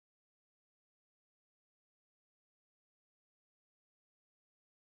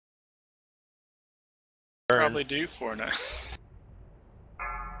Probably do for now.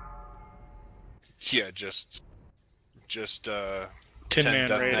 Yeah, just 10-man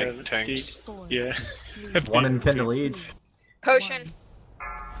death raid knight of tanks. deep. Yeah. One in Kindle each. Potion.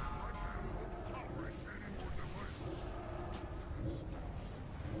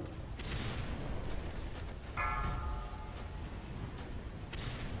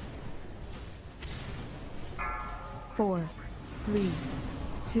 Four, 3,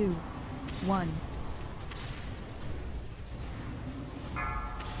 2, 1.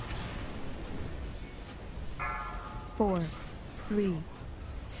 Four, 3,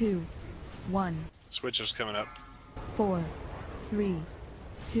 2, 1. Switcher's coming up. 4, 3,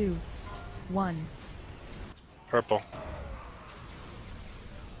 2, 1. Purple.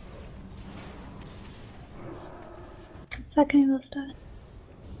 Second those die.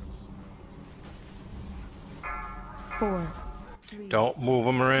 4, 3, Don't move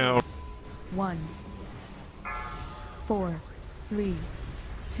them around. 1. 4, 3,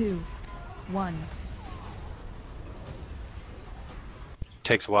 2, 1.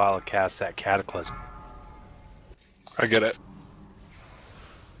 Takes a while to cast that cataclysm. I get it.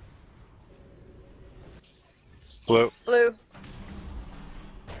 Blue. Blue.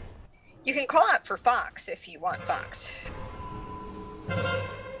 You can call out for Fox if you want Fox.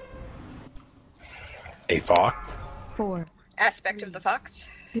 A fox? 4, Aspect of the Fox.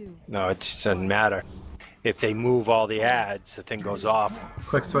 2. No, it doesn't matter. If they move all the ads, the thing goes off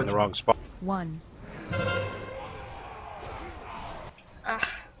Quick in switch. the wrong spot. 1.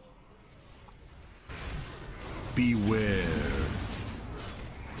 Ah, Beware.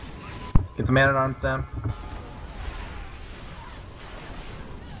 Get the man-at-arms down.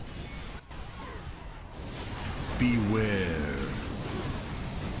 Beware.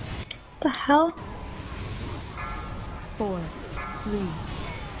 The hell? 4, 3,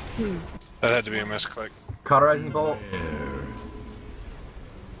 2. That had to be a misclick. Cauterizing bolt. Beware.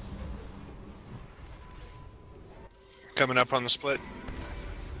 Coming up on the split.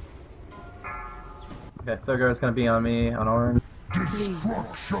 Okay, Thogar is going to be on me on orange. 3,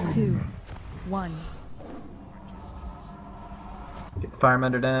 2, 1. Get the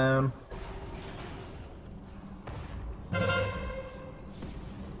Firemender down.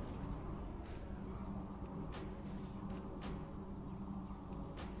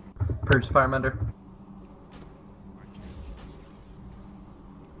 Purge the Firemender.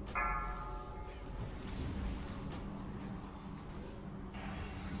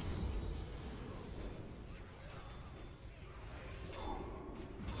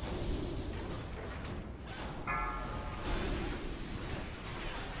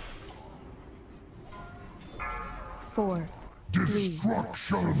 Four, 3,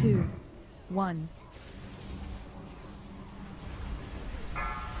 2, 1.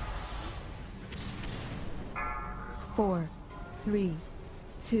 Four, 3,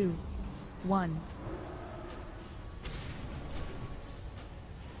 2, 1.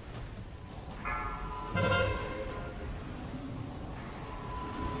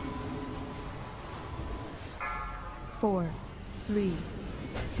 Four, 3,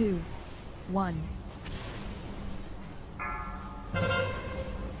 2, 1.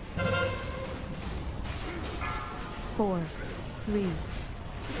 Four, 3,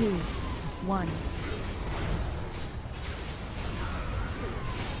 2, 1.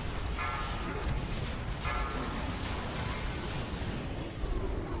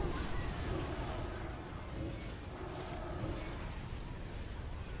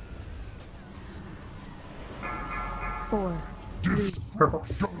 Four, 3, Purple.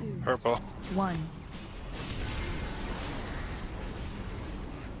 2, Purple. 1.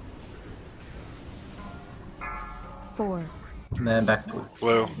 Four, And then back to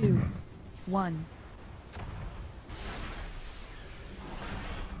Blue. 2, 1.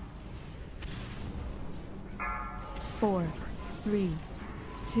 Four, 3,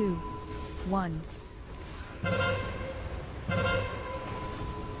 2, 1.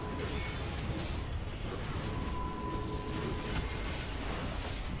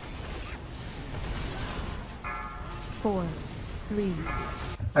 Four, 3.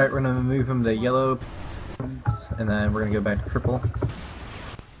 Alright, we're gonna move him to yellow, and then we're gonna go back to purple.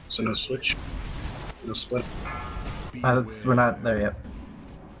 So no switch, no split. We're not there yet.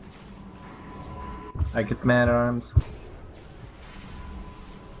 Alright, get the man-at-arms.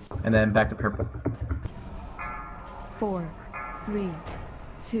 And then back to purple. Four, 3,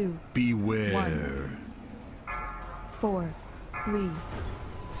 2, Beware. Four, 3,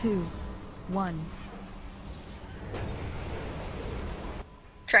 2, 1.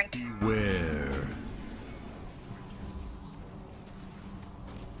 Tranked. Beware.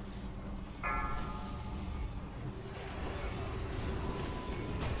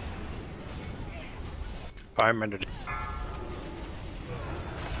 Firemen.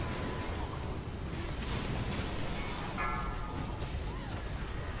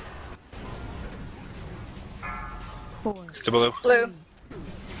 4, To blue. Blue.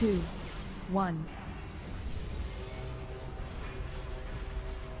 2, 1.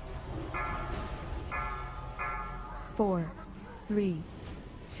 Four, 3,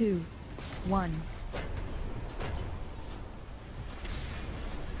 2, 1.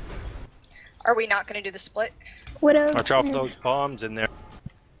 Are we not going to do the split? Widow. Watch out for those bombs in there.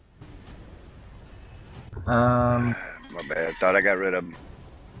 Um, My bad. Thought I got rid of them.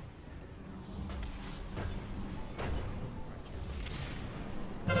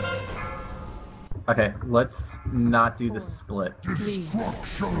 okay, let's not do the split. 3,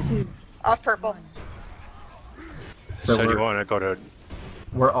 2, Off purple. So So you we're, want to go to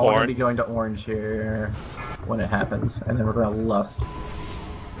we're already orange? going to orange here when it happens, and then we're going to lust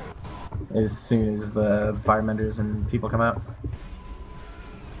as soon as the firemenders and people come out.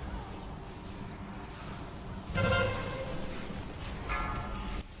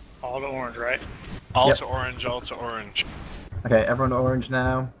 All to orange, right? All Yep. to orange, all to orange. Okay, everyone to orange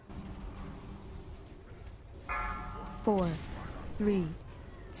now. 4, 3,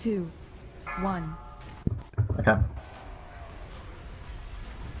 2, 1. Okay.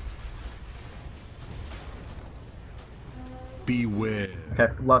 Beware.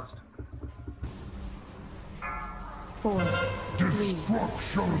 Okay, lust. 4, 3,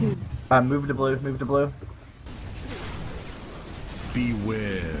 2, Move to blue, move to blue.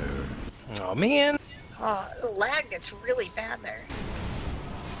 Beware. Oh man. The lag gets really bad there.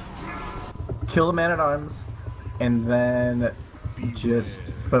 Kill the man at arms, and then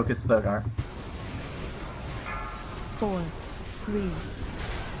just focus Thogar. 4, 3,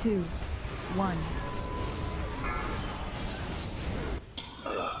 2, 1.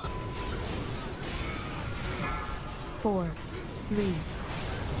 Four, 3,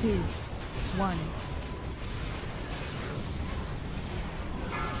 2, 1.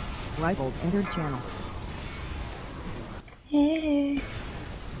 Rifle entered channel. Hey.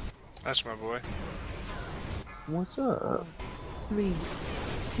 That's my boy. What's up? 3,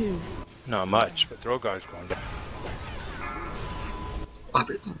 2, Not much, but Thogar's going down. Pop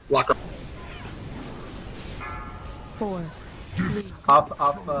it. Lock her. 4, 3,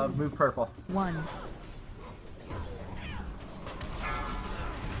 Move purple. 1.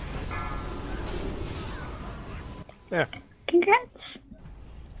 Yeah. Congrats.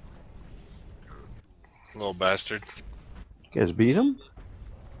 Little bastard. You guys beat him?